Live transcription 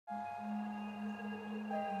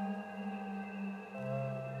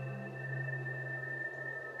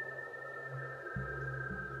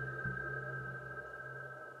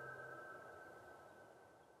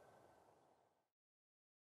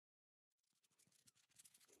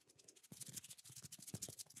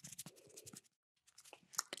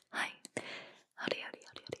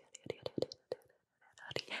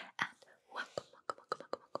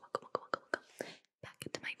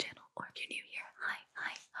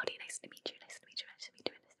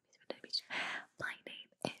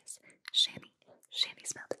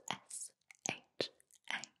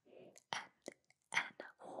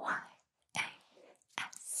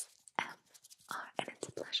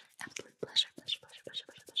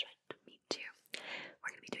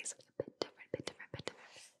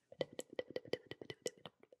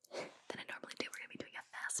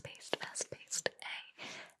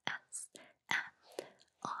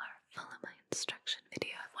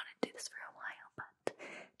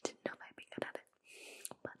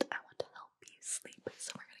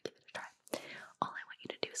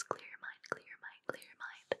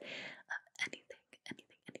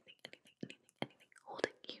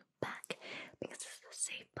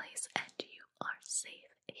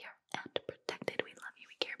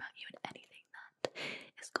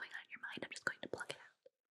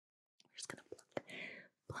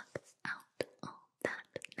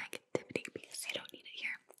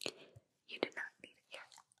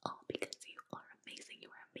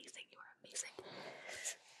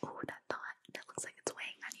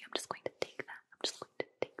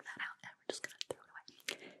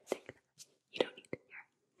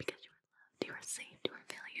safe, you are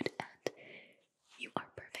valued, and you are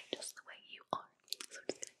perfect just the way you are. So I'm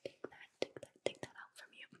just gonna take that out from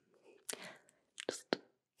you. Just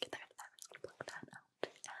get that out of that. I'm just gonna pluck that out.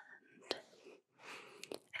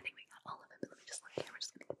 And I think we got all of it, but let me just look here. We're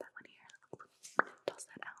just gonna get that one here. Toss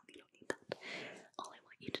that out. You don't need that. All I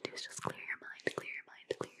want you to do is just clear your mind, clear your mind,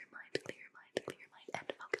 clear your mind, clear your mind, clear your mind, and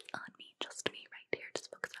focus on me, just me right here. Just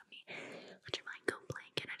focus on me. Let your mind go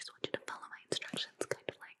blank, and I just want you to follow my instructions, kind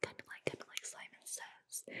of like Simon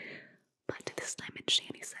says. But this time it's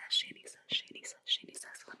Shanny says. So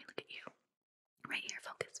let me look at you. Right here,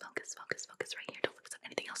 focus right here. Don't focus on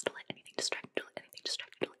anything else. Don't let anything distract you. Don't let anything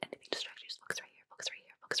distract you. Don't let anything distract you. Just focus right here.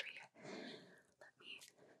 Let me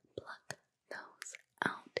pluck those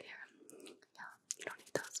out here. Yeah, you don't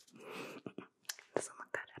need those. Doesn't look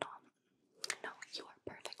bad at all. No, you are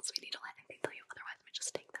perfect, sweetie. Don't let anything tell you otherwise. Let me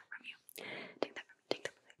just take that from you. Take that from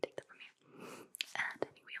you. And I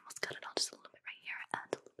think we almost got it all. Just a little bit right here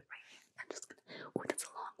and a little bit right here. I'm just gonna. Oh, that's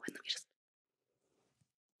a long one. Let me just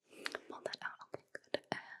pull that out. Okay, good.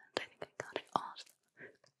 And I think I got it all. Just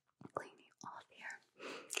clean you off here.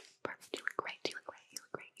 Perfect. You look great.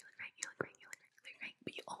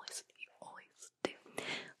 But you always do.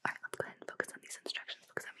 Alright, let's go ahead and focus on these instructions.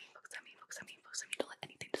 Focus on me. Don't let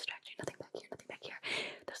anything distract you. Nothing back here.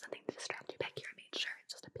 There's nothing to distract you back here. I made sure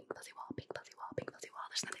it's just a pink fuzzy wall.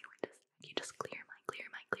 There's nothing going to distract you. Just clear your mind.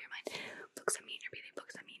 Focus on me and you're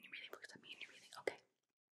breathing. Okay.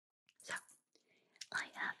 So, I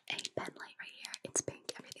have a pen light right here. It's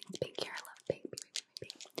pink. Everything's pink here. I love pink. So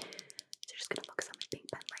you're just gonna focus on my pink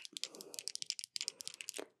pen light.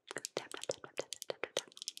 Tap.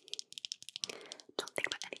 Don't think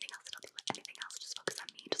about anything else. Just focus on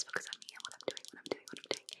me. And what I'm doing. We're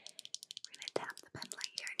gonna tap the pen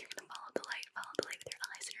light here, and you're gonna follow the light with your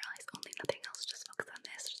eyes. Only, nothing else. Just focus on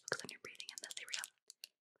this. Just focus on your breathing and this. Here we go.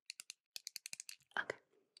 Okay.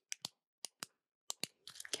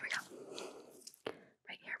 Here we go.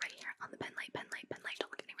 Right here on the pen light. Don't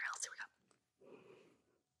look anywhere else. Here we go.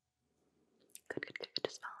 Good.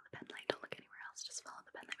 Just follow the pen light. Don't look anywhere else. Just follow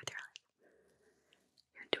the pen light with your eyes.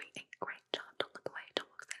 You're doing a great job. Don't look away. Don't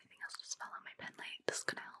focus on anything else. Just follow my pen light. This is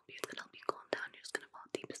gonna help you. It's gonna help you calm down. You're just gonna fall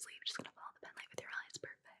deep asleep. Just gonna follow the pen light with your eyes.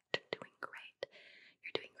 Perfect. You're doing great.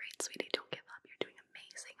 Sweetie. Don't give up. You're doing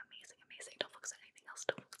amazing. Don't focus on anything else.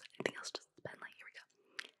 Just the pen light. Here we go.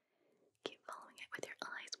 Keep following it with your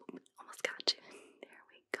eyes. Almost got you. There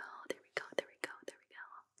we go. You're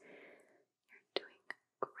doing a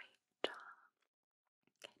great job.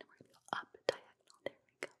 Okay, now we're gonna go up, diagonal. There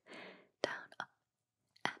we go. Down, up,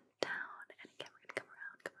 and down. And again, we're gonna come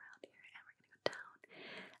around here, and we're gonna go down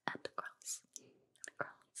and across.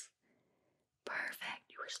 Perfect.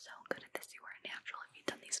 You are so good at this. You are a natural. If you've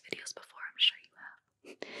done these videos before, I'm sure you have.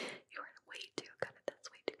 You are way too good at this.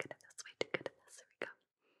 There we go.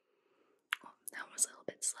 Oh, that was a little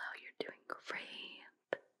bit slow. You're doing great.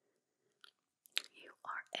 You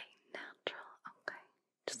are a natural. Okay.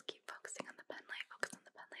 Just keep focusing on the pen light. Don't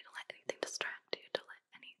let anything distract you.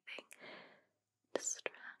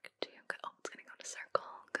 Good. Oh, it's gonna go in a circle.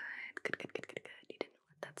 Good. You didn't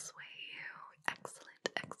let that sway you. Excellent.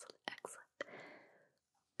 Okay.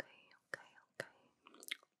 Good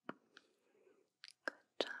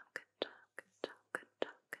job. Okay.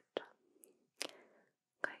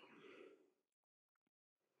 Great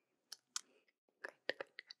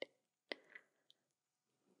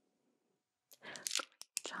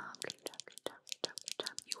job.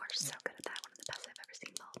 You are so good at that. One of the best I've ever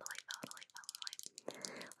seen. Follow the light. Let's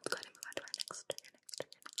go ahead and move on to our next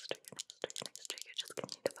trigger. Just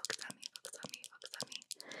continue to focus on me.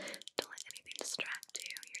 Don't let anything distract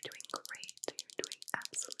you. You're doing great. You're doing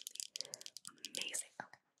absolutely amazing.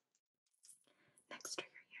 Okay. Next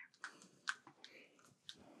trigger here.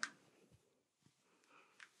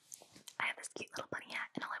 I have this cute little bunny hat,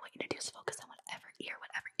 and all I want you to do is focus on whatever ear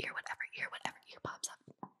pops up.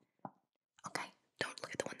 Okay? Don't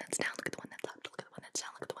look at the one that's down, look at the one that's up. Don't look at the one that's down,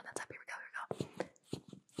 look at the one that's up. Here we go.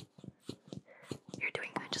 You're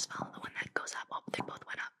doing good. Just follow the one that goes up. Oh, they both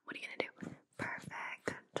went up. What are you gonna do? Perfect.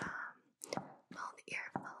 Good job. Follow the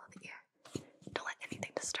ear. Don't let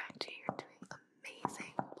anything distract you. You're doing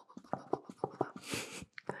amazing.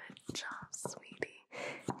 Good job, sweetie.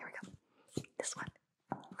 Here we go. This one.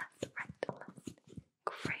 Left.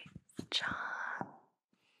 Great job.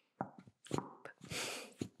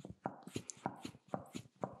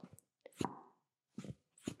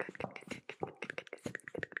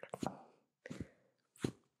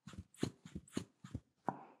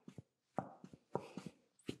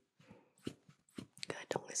 Good.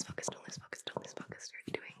 Don't lose focus.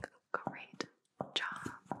 You're doing a great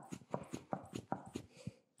job.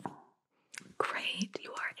 Right? You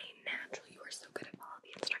are a natural. You are so good at following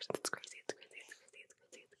the instructions. It's crazy. It's crazy. It's crazy. It's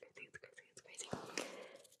crazy. It's crazy. It's crazy. It's crazy.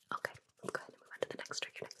 Okay, let's go ahead and move on to the next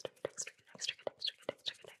trigger. Next trigger. Next trigger. Next trigger. Next trigger. Next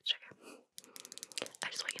trigger. Next trigger. I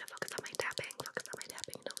just want you to focus on my tapping. Focus on my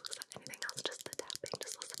tapping. Don't focus on anything else. Just the tapping.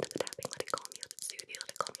 Just listen to the tapping. Let it calm you. Let it soothe you. Let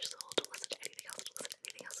it calm your soul. Don't listen to anything else. Don't listen to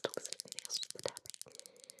anything else. Don't listen to anything else. Just the tapping.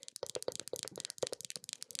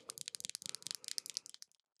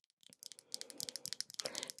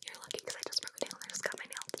 You're lucky because I just broke a nail and I just got my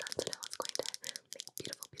nails done, so now it's going to make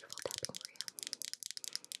beautiful, beautiful tapping for you.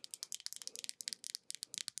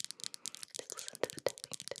 Just listen to the tapping.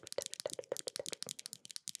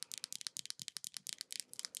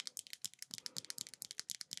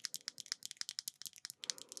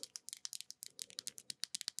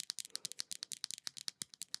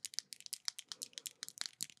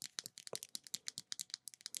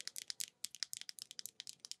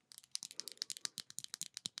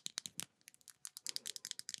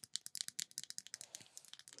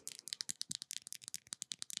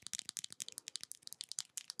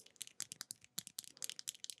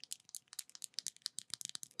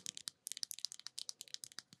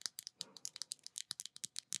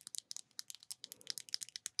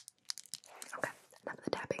 Okay, enough of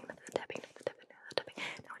the tapping, enough of the tapping, enough of the tapping, enough of the tapping.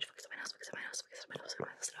 Now I want you to focus on my nose, focus on my nose, focus on my nose, focus on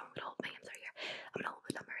my nose. Now I'm gonna hold my hands right here. I'm gonna hold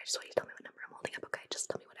the number. I just want you to tell me what number I'm holding up, okay? Just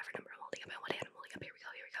tell me whatever number I'm holding up and what hand I'm holding up. Here we go,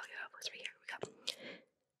 here we go, here we go. Focus right here, here we go.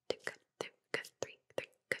 2, good, 2, good, 3, 3,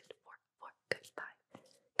 good, 4, 4, good, 5,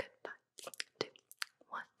 good, 5, 2,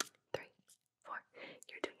 1, 3, 4.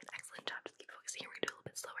 You're doing an excellent job. Just keep focusing. We're gonna do a little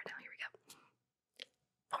bit slower now. Here we go.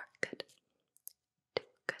 4, good, 2,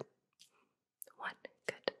 good, 1,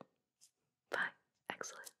 good, 5,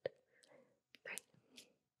 excellent. 3,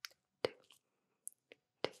 2,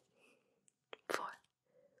 2, 4,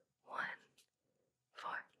 1,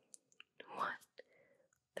 4, 1,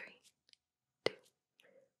 3, 2,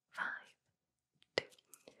 5, 2.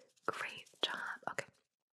 Great job. Okay.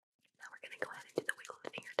 Now we're gonna go ahead and do the wiggle the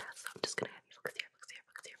finger test. So I'm just gonna have you focus here, focus here,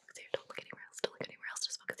 focus here, focus here. Don't look anywhere else. Don't look anywhere else.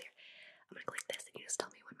 Just focus here. I'm gonna click this and you just tell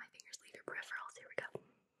me when my fingers leave your peripherals. Here we go.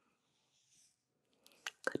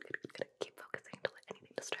 Good, good, good, good. Keep focusing. Don't let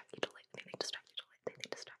anything distract you. Don't let anything distract you. Don't let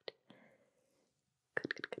anything distract you. Good,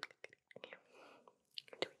 good, good, good, good.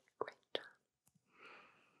 You're doing a great job.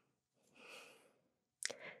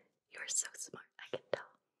 You're so smart. I can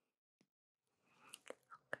tell.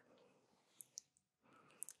 Okay.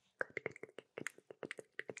 Good, good, good, good, good, good,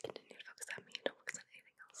 good, good. Continue to focus on me. Don't focus on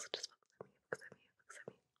anything else. Just focus on me. Focus on me. Focus on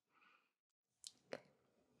me. Okay.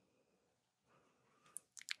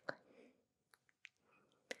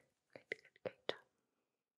 Great, good, great job.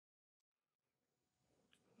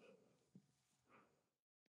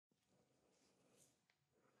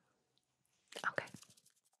 Okay.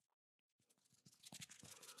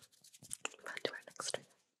 Move on to our next trigger.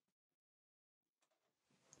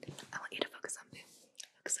 I want you to focus on Boo.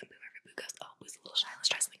 Focus on Boo wherever Boo goes. Oh, Boo's a little shy. Let's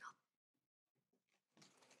try something else.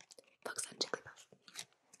 Focus on Jigglypuff.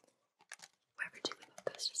 Wherever Jigglypuff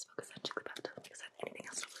goes, just focus on Jigglypuff. Don't focus on anything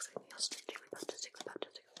else. Don't focus on anything else. Just Jigglypuff, just Jigglypuff,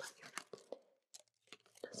 just Jigglypuff.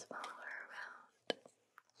 Just follow her around.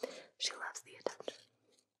 She loves the attention.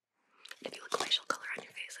 If you look away, she'll color on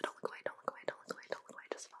your face. So don't look away, don't look away, don't look away, don't look away.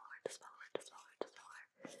 Just follow her, just follow her, just follow her, just follow her.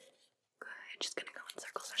 Good. She's gonna go in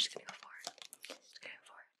circles. Now she's gonna go forward. She's gonna go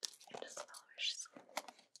forward. And just follow her.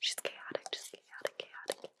 She's chaotic. Just chaotic,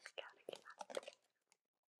 chaotic, chaotic, chaotic.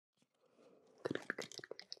 Good, good, good,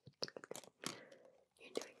 good, good, good, good, good.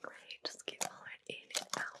 You're doing great. Just keep following in and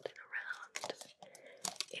out and around. Just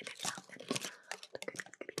in and out and around. Good, good,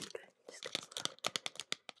 good, good, good. Just go slow.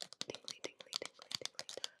 Tingly, tingly, tingly,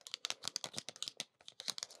 tingly.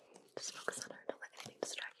 Just focus on her. Don't let anything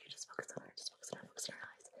distract you. Just focus on her. Just focus on her. Focus on her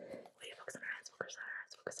eyes. When you focus on her eyes, focus on her eyes.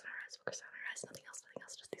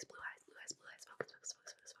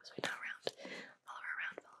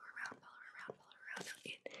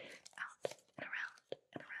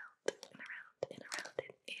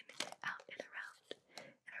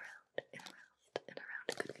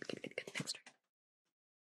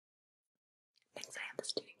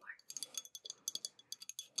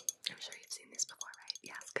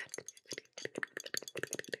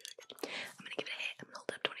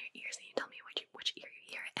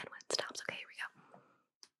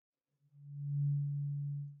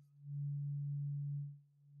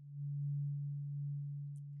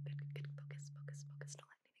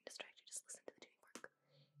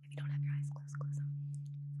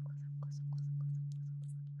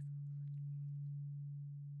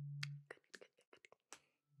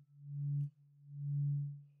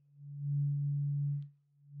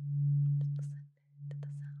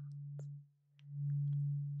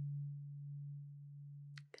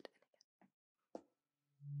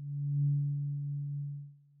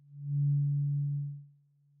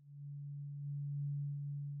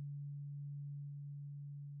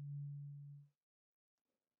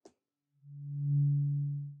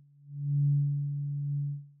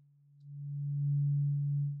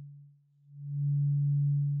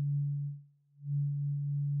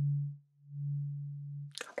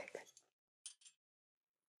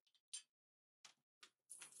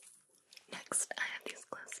 Next, I have these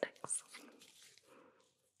glue sticks.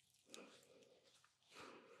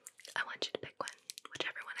 I want you to pick one,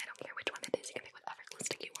 whichever one. I don't care which one it is. You can pick whatever glue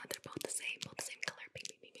stick you want. They're both the same color.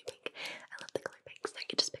 Pink, pink, pink, pink, pink. I love the color pink, so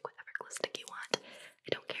you can just pick whatever glue stick you want.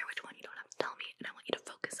 I don't care which one. You don't have to tell me, and I want you to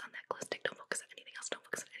focus on that glue stick. Don't focus on anything else. Don't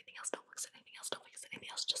focus on anything else. Don't focus on anything else. Don't focus on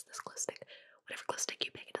anything else. Just this glue stick. Whatever glue stick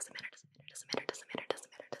you pick, it doesn't matter. Doesn't matter. Doesn't matter.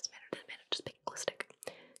 Doesn't matter. Doesn't matter. Doesn't matter. Doesn't matter. Just pick a glue stick.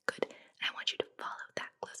 Good. And I want you to follow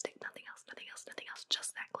that glue stick. Nothing else. Nothing else. Nothing else.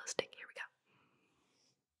 Just that glue stick. Here we go.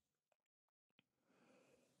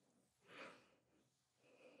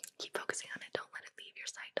 Keep focusing on it. Don't let it leave your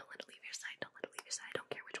sight. Don't let it leave your sight. Don't let it leave your sight. I don't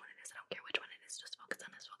care which one it is. I don't care which one it is. Just focus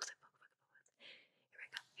on this. Focus. Here we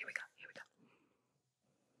go. Here we go. Here we go.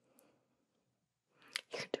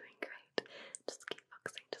 You're doing great. Just keep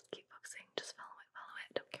focusing. Just keep focusing. Just follow it. Follow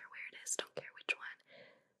it. Don't care where it is. Don't care which one.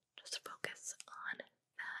 Just focus on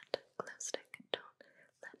that glue stick. Don't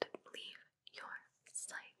let it leave your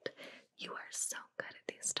sight. You are so good at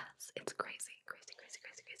these tests. It's crazy. Crazy, crazy,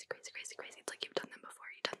 crazy, crazy, crazy, crazy, crazy. It's like you've done them before.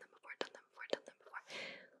 You've done them before. Done them before. Done them before.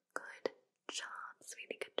 Good job,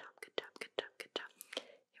 sweetie. Good job. Good job. Good job. Good job.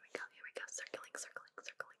 Here we go. Here we go. Circling, circling,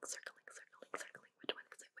 circling, circling, circling, circling. Which one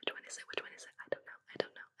is it? Which one is it? Which one is it? I don't know. I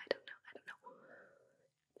don't know. I don't know. I don't know.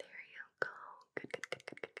 There you go. Good, good, good,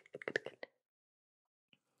 good, good, good, good, good, good.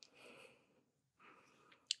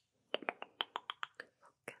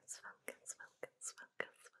 Focus, focus, focus,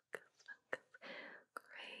 focus, focus, focus.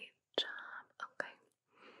 Great job. Okay.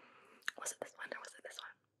 Was it this one or was it this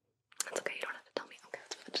one? That's okay. You don't have to tell me. Okay,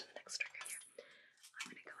 let's move to the next trigger here. I'm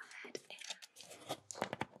gonna go ahead and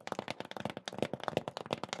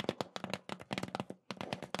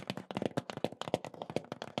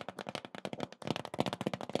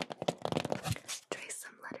trace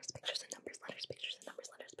some letters, pictures, and numbers, letters, pictures, and numbers,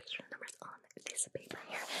 letters, pictures, and numbers on this paper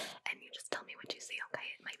here. And you just tell me what you see, okay?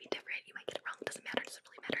 It might be different. You might get it wrong. It doesn't matter. It doesn't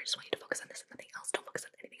really matter. I just want you to focus on this and nothing else. Don't focus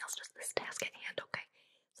on anything else. Just this task at hand, okay?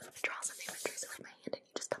 So I'm gonna draw something. I'm gonna trace it with my hand, and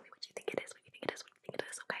you just tell me what you think it is, what you think it is, what you think it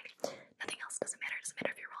is, okay? Nothing else. Doesn't matter. It doesn't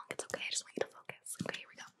matter if you're wrong. It's okay. I just want you to focus. Okay, here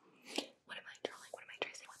we go. What am I drawing? What am I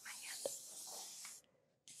tracing with my hand?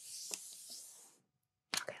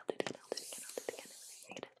 Okay, I'll do it again. I'll do it again. I'll do it again. What do you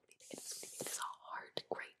think it is? What do you think it is? What do you think it is? It's hard.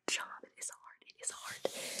 Great job. It is hard. It is hard.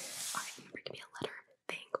 Alright, remember it can be a letter,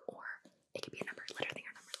 thing, or it can be a number, letter, thing,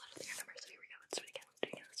 or number, letter, thing, or number. So here we go. Let's do it again. Let's do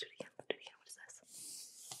it again. Let's do it again. Let's do it again. What is this?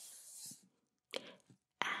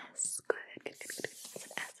 S. Good. Good, good, good, good. It's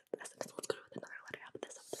an S. It's an S. So let's go with another letter. How about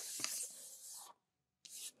this? How about this?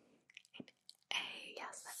 An A.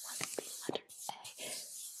 Yes, that was the letter A.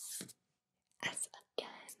 S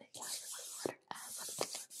again. Yes, it was the letter S. How about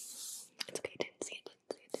this one? It's okay. Didn't see it. Didn't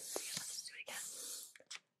see it. Didn't see it. Let's just do it again.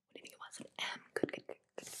 What do you think it was? An M. Good, good, good,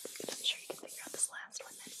 good, good, good. I'm sure you can figure out this last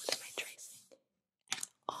one then. What am I tracing? An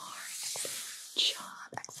R. Excellent job.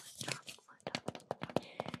 Excellent job. Excellent job.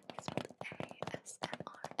 It's with A, S, M,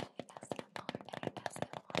 R, A, S, M, R, A, S,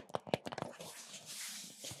 M, R, A,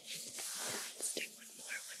 Let's do one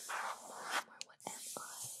more. What am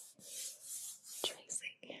I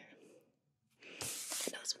tracing here?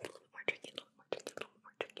 I know this one's a little bit more tricky, a little bit more tricky, a little bit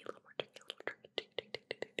more tricky, a little more tricky, a little more tricky.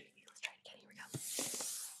 Let's try it again. Here we go.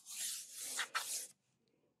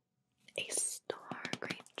 A star.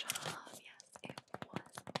 Great job. Yes, it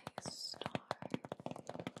was a star.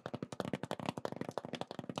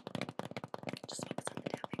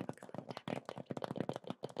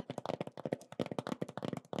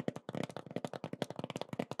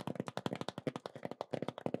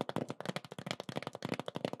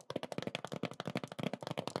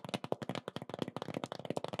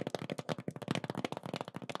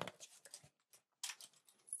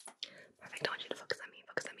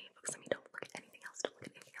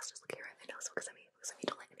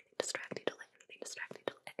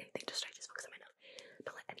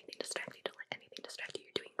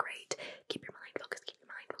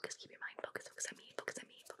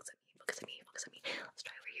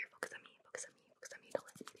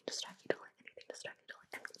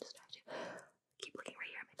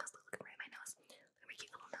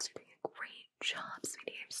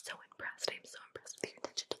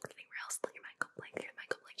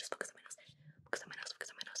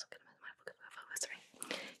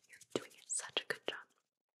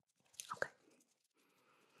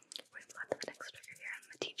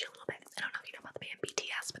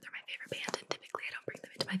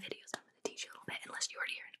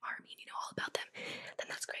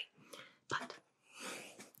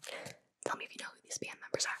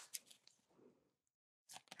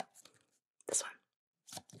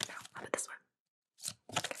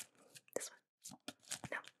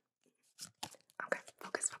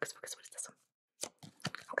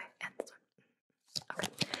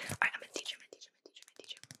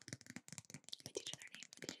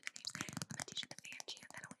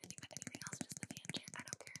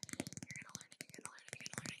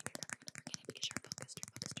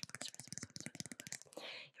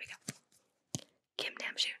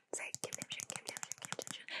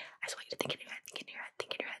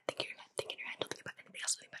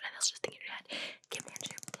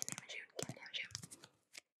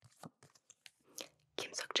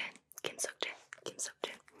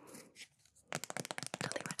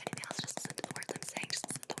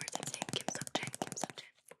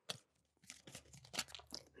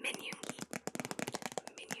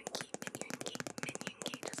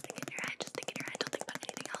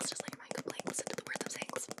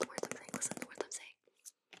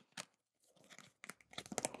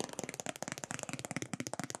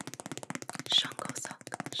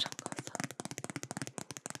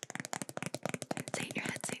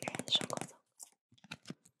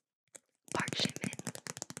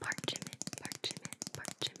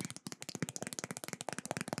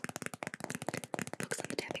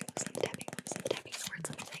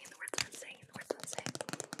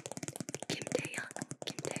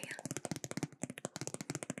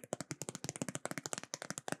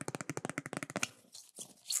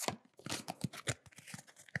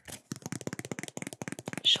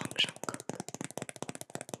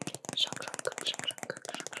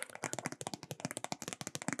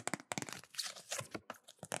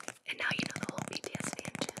 Now you know the whole BTS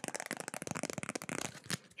fan chant.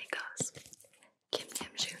 It goes Kim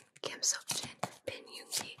Namjoon, Kim Seokjin, Bin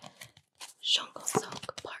Yoongi, Jungkook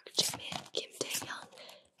Sok, Park Jimin, Kim Taehyung,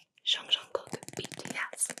 Jungkook,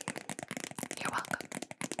 BTS. You're welcome.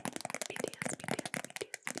 BTS.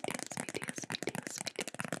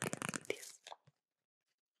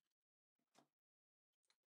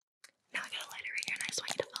 Now I got a lighter right here, and I just want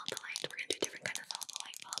you to follow the light. We're gonna do different kinds of follow the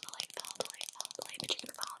light, but you're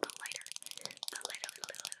gonna follow the lighter. The lighter.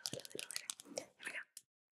 Here we go.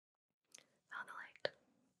 Follow the light.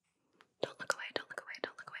 Don't look away.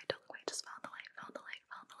 Just follow the light.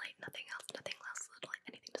 Nothing else. Don't let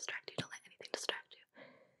anything distract you.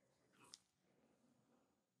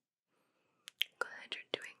 Good,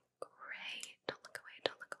 you're doing great. Don't look away.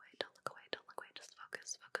 Just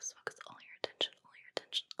focus all your attention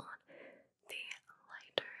on the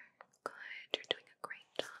lighter. Good, you're doing a great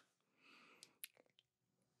job.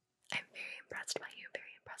 I'm very impressed by you.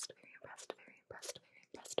 Very impressed.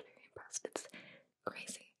 It's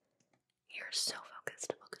crazy. You're so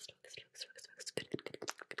focused. Good.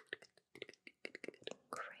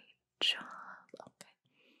 Great job. Okay.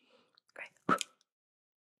 Great. Alright.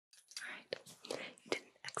 You did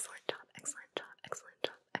an excellent job.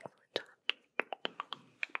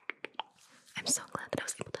 I'm so glad that I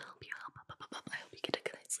was able to help you. I hope you get a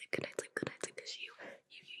good night's sleep, because you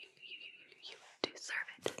deserve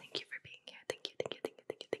it. Thank you for being here. Thank you. And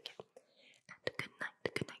good night.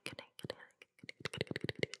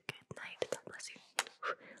 God bless you.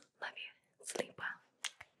 Love you. Sleep well.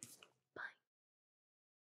 Bye.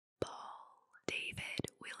 Paul, David,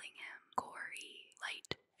 Willingham, Corey,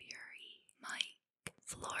 Light Fury, Mike,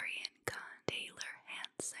 Florian Gunn, Taylor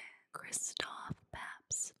Hansen, Christoph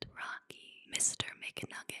Pabst, Rocky, Mr.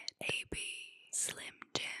 McNugget, AB, Slim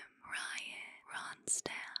Jim, Ryan, Ron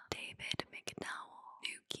Staff, David McDowell,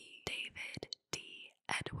 Nuki, David D.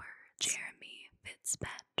 Edwards, Jeremy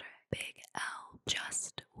Fitzpatrick, Big L,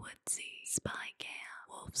 Just Woodsy, Spygam,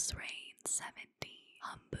 Wolf's Reign 70,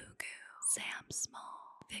 Humbugu, Sam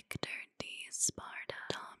Small, Victor D. Sparta,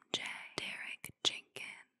 Tom J, Derek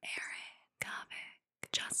Jenkin, Aaron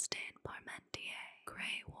Kavik, Justin Parmentier,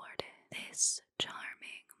 Grey Warden, This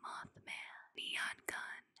Charming Mothman, Neon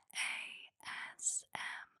Gun, ASMR,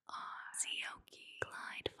 Sioki,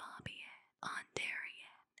 Clyde Fabian,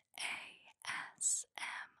 Ondarian, ASMR,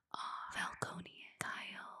 Falconian,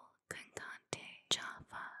 Kyle Concante,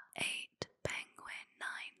 Java, 8, Penguin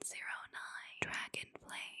 909, Dragon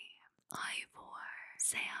Flame, Ivor,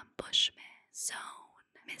 Sam Bushman, Zone,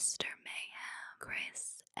 Mr. Mayhem,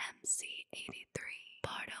 Chris MC83,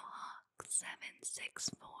 Bardo Hawk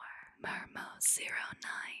 764, Mermo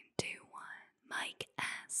 0921, Mike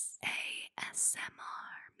S,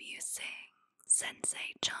 ASMR Musing,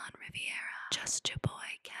 Sensei John Riviera, Just Your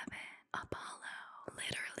Boy Kevin, Apollo,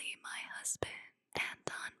 Literally My Husband,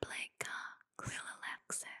 Anton Blake Cox, Quill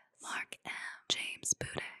Alexis, Mark M, James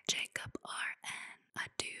Budek, Jacob RN, a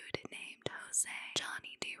dude named Jose,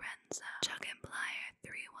 Johnny DiRenzo, Chuggenblier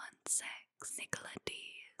 316, Nicola D,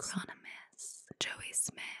 Chronomus, Joey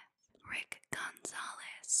Smith, Rick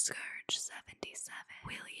Gonzalez, Scourge 77,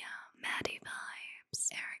 William, Maddie Vibes,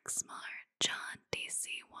 Eric Smart, John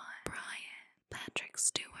DC1, Brian, Patrick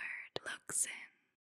Stewart, Luxon,